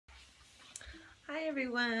Hi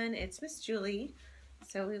everyone, it's Miss Julie.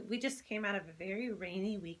 So we just came out of a very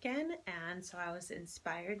rainy weekend, and so I was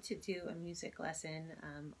inspired to do a music lesson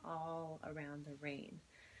all around the rain.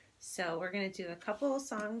 So we're going to do a couple of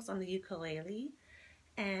songs on the ukulele,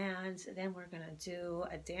 and then we're going to do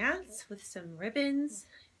a dance with some ribbons,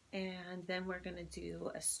 and then we're going to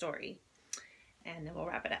do a story, and then we'll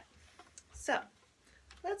wrap it up. So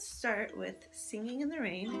let's start with Singing in the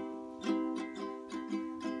Rain.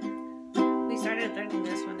 We started learning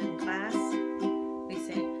this one in class. We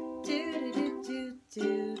say do do do do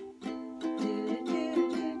do do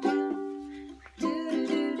do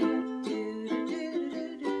do do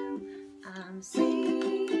do do. I'm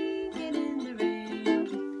singing in the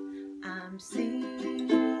rain. I'm singing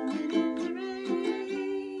in the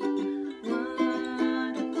rain.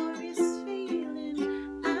 What a glorious feeling.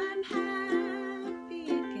 I'm happy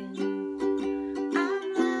again. I'm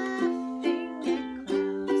laughing at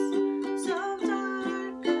clouds so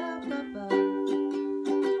dark up above.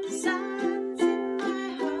 The sun's in my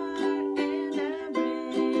heart and I'm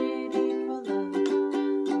ready for love.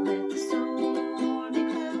 Let the stormy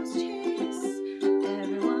clouds chase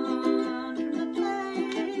everyone from the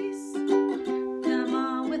place. Come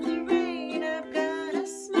on with the rain, I've got a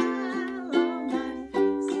smile on my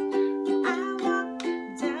face. I walk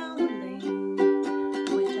down the lane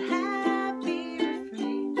with a happy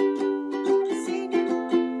refrain, singing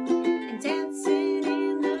and dancing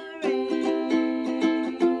in the rain.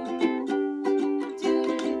 Do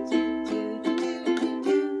do do do do do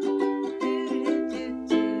do do do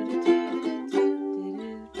do.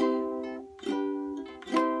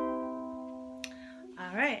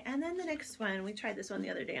 All right, and then the next one, we tried this one the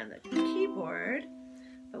other day on the keyboard,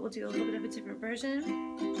 but we'll do a little bit of a different version.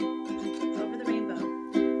 Over the Rainbow.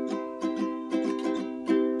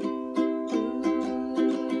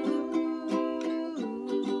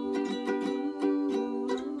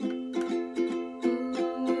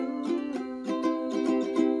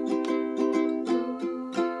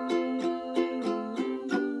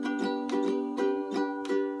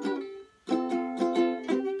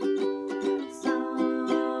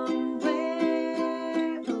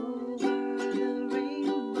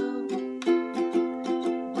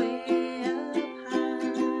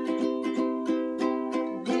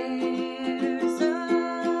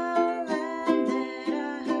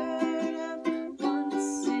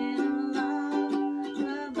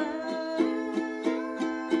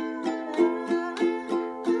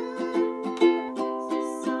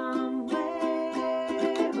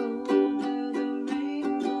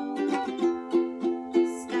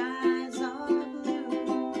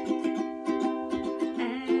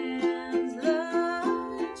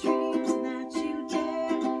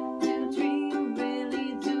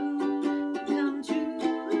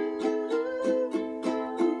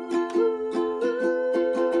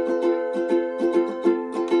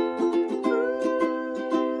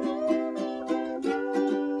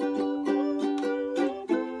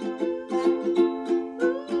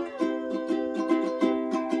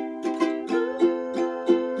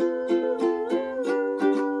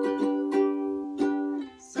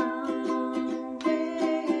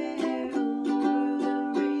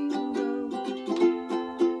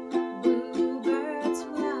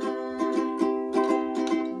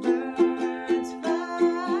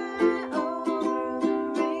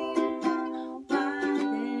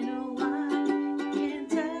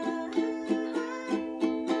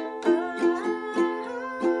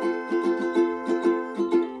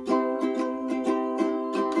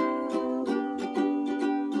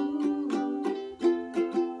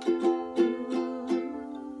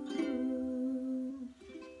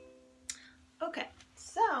 Okay,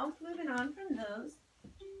 so moving on from those,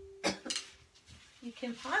 you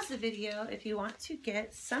can pause the video if you want to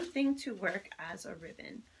get something to work as a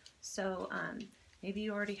ribbon. So maybe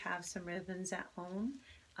you already have some ribbons at home,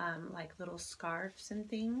 like little scarves and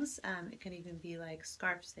things. It can even be like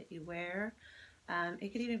scarves that you wear.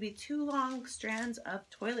 It could even be 2 long strands of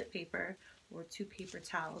toilet paper or 2 paper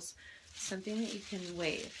towels, something that you can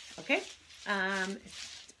wave, okay?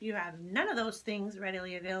 If you have none of those things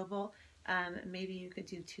readily available, maybe you could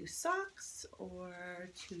do 2 socks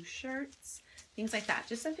or 2 shirts, things like that.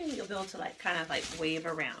 Just something that you'll be able to like kind of like wave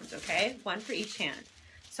around, okay? 1 for each hand.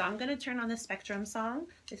 So I'm going to turn on the Spectrum song.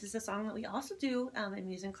 This is a song that we also do in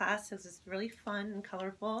music class because it's really fun and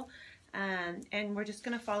colorful, and we're just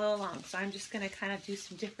going to follow along. So I'm just going to kind of do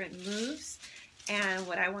some different moves, and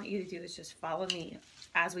what I want you to do is just follow me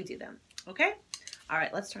as we do them, okay? All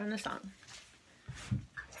right, let's turn on the song.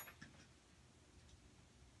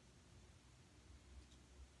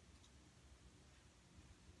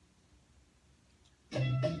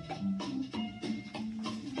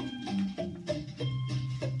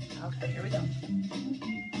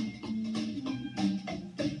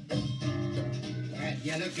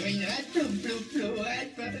 yellow, green, red, blue, blue, blue,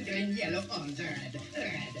 red, purple, green, yellow, orange, red,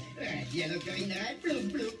 red, red, yellow, green, red, blue,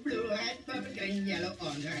 blue, blue, red, purple, green, yellow,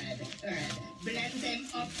 orange, red, red. Blend them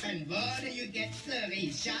up and what do you get?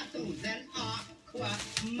 Cerise, chartreuse, and aqua,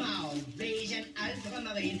 mauve, beige, and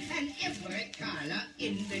ultramarine, and every color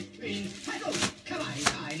in between. Hello,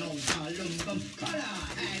 kawaii, no columbum, color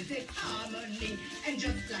has its harmony, and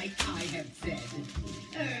just like I have said,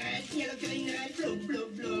 red, yellow, green, red, blue, blue,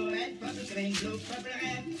 blue, red, purple, green, blue, purple,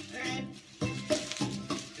 red, red.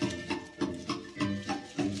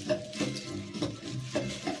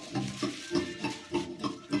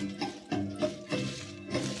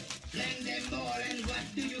 Blend them all and what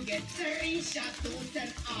do you get? Cerise, chartreuse,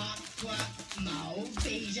 and aqua, mauve,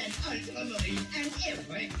 beige, and ultramarine, and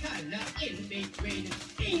every color in between.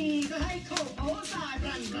 Pink, like cocoa,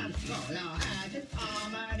 vibrant, color has its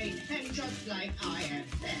harmony, and just like I have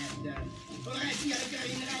said, red, yellow,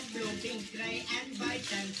 green, red, blue, pink, gray, and white,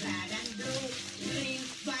 and plaid, and blue, green,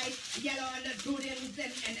 white, yellow, and the puddings,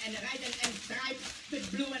 and red, and stripes, with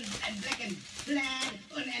blue, and black, and plaid,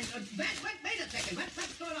 and wait a second,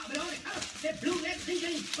 what's going on with all the colors? They're blue, red, pink,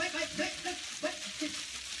 green, white, black,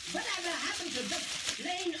 whatever happened to just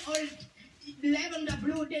plain old lavender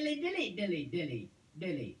blue dilly?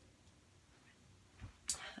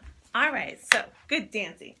 All right, so good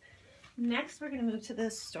dancing. Next, we're going to move to the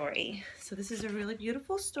story. So this is a really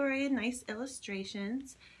beautiful story, nice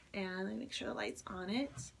illustrations, and let me make sure the light's on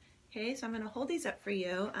it. Okay, so I'm going to hold these up for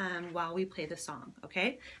you while we play the song,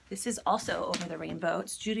 okay? This is also Over the Rainbow.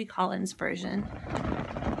 It's Judy Collins' version.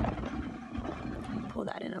 Pull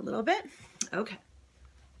that in a little bit. Okay,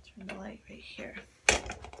 turn the light right here.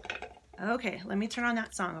 Okay, let me turn on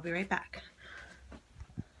that song. I'll be right back.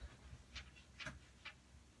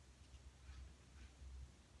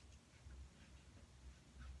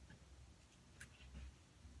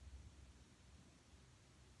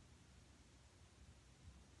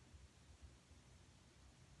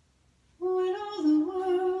 When all the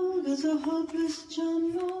world is a hopeless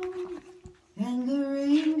jumble and the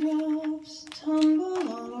raindrops tumble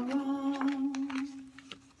all around,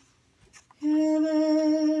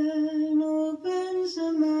 heaven opens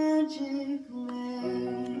a magic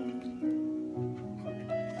lane.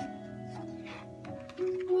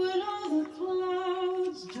 When all the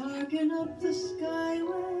clouds darken up the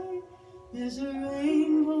skyway, there's a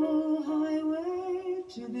rainbow highway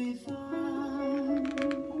to be found,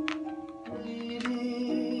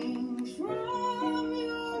 leading from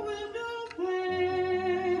your window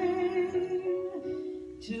pane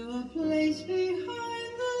to a place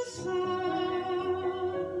behind the sun,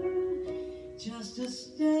 just a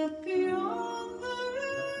step beyond the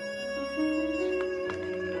rain.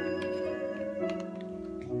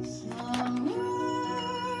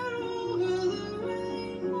 Somewhere over the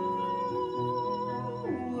rainbow,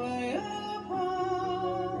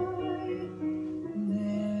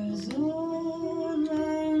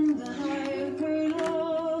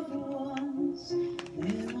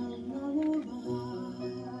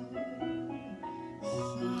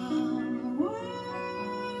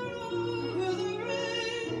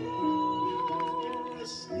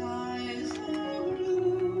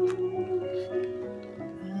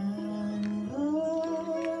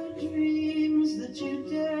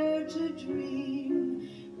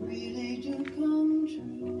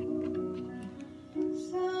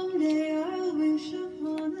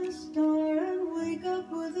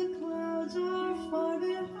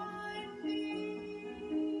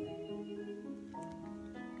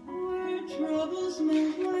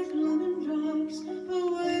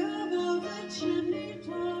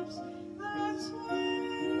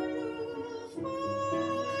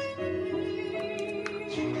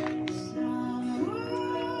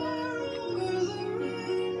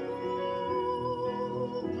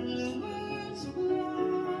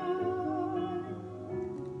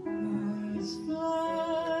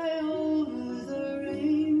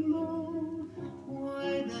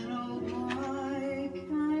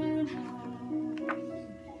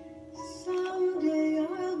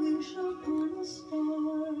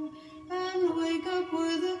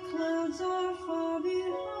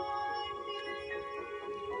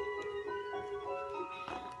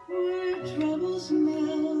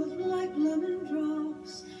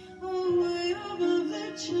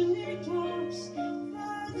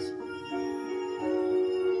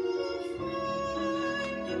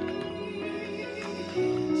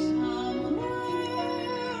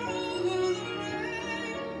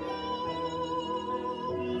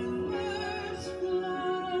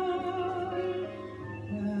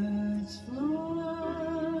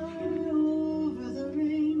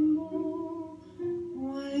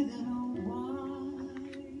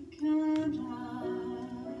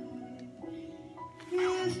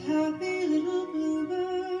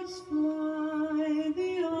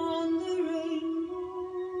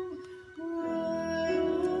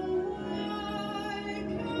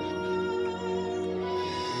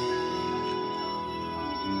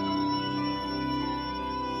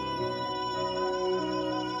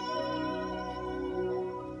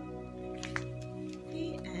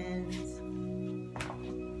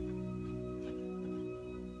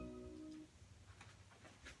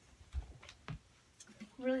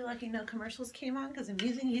 lucky no commercials came on because I'm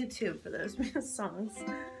using YouTube for those songs.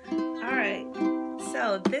 All right,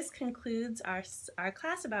 so this concludes our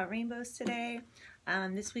class about rainbows today.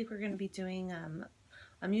 This week we're going to be doing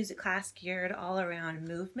a music class geared all around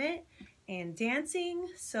movement and dancing,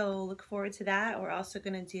 so look forward to that. We're also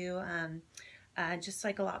going to do just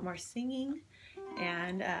like a lot more singing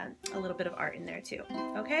and a little bit of art in there too.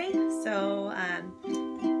 Okay, so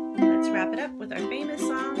let's wrap it up with our famous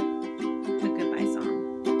song.